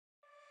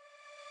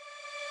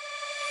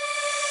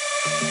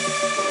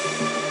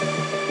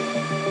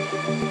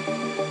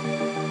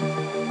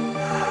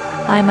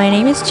Hi, my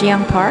name is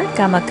Jiyoung Park.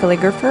 I'm a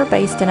calligrapher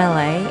based in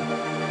LA,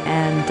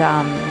 and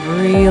I'm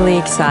really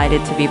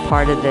excited to be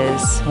part of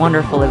this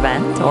wonderful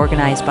event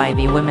organized by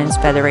the Women's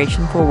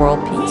Federation for World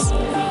Peace,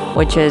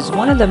 which is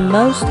one of the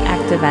most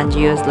active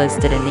NGOs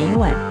listed in the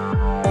UN.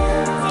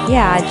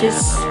 Yeah, I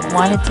just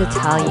wanted to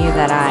tell you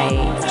that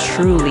I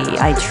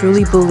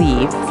truly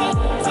believe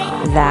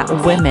that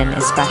women,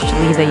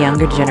 especially the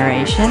younger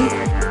generation,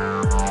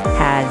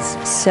 has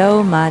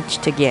so much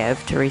to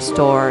give to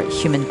restore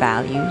human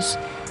values,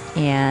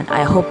 and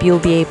I hope you'll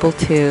be able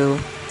to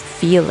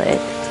feel it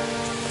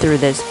through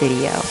this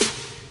video.